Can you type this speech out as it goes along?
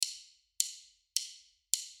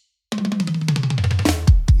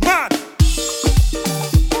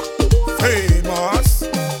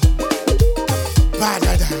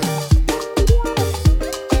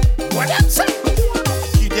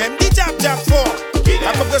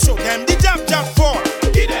go show them the jab jab for.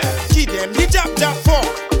 Give them the jab jab for.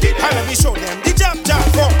 And let me show them the jab jab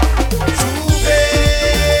for. Juve,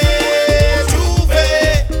 Juve.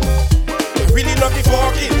 I really love the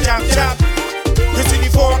fucking jab jab. You see the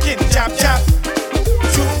fucking jab jab.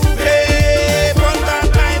 Juve, run that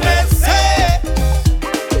line, let's say.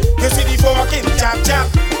 You see the fucking jab jab.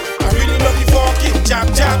 I really love the fucking jab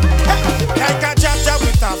jab. Hey, like a jab jab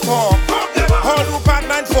with a fork. All who bad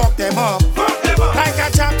man fuck them up. Like a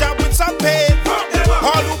jab jab with some pain.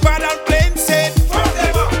 All who bad and plain said.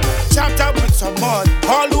 Jab jab with some mud.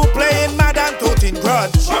 All who playing mad and toting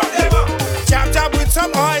grudge. Jab jab with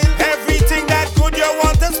some oil. Everything that good you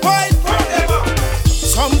want to spoil.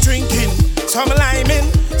 Some drinking, some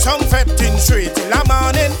liming, some fetting straight till the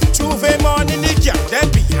morning. Juve morning, the jab them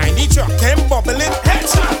behind the truck, them bubbling.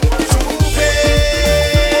 Headshot. Juve,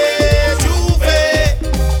 Juve.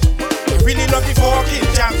 I really love the fucking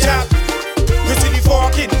jab jab. You see the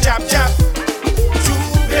fucking jab jab.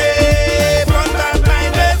 Juve, run that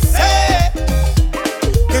line, let's say.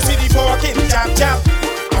 You see the fucking jab jab.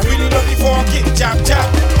 I really love the fucking jab jab.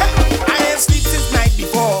 Hey, I ain't sleep since night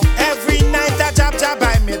before. Every night I jab jab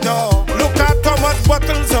by my door. Look at how much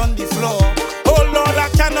bottles on the floor. Oh Lord, I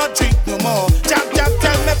cannot drink no more. Jab jab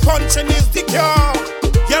tell me punching is the cure.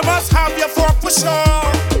 You must have your fork for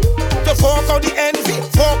sure. The fork out the envy,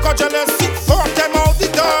 fork out jealousy, fork them out the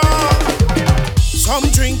door. Some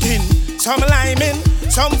drinking, some liming,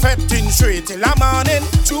 some fetting straight till the morning.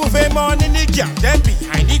 Juve morning, the girl them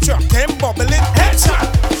behind the truck, them bubbling. Headshot.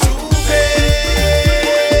 Juve,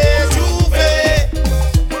 Juve.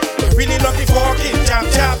 I really love the fucking jab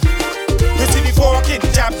jab. You see the fucking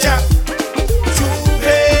jab jab.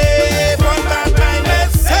 Juve, run that line,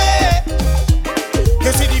 let's say.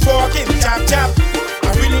 You see the fucking jab jab. I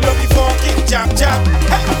really love the fucking jab jab.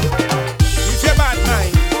 Hey. If you're bad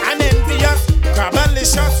mind and envious,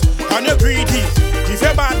 grabalicious and you're greedy. If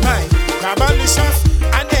you're bad mind, grabalicious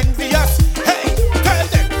and envious. Hey, tell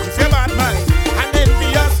them. If you're bad mind and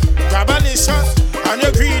envious, grabalicious and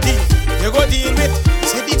you're greedy, you go deal with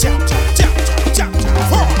say the jab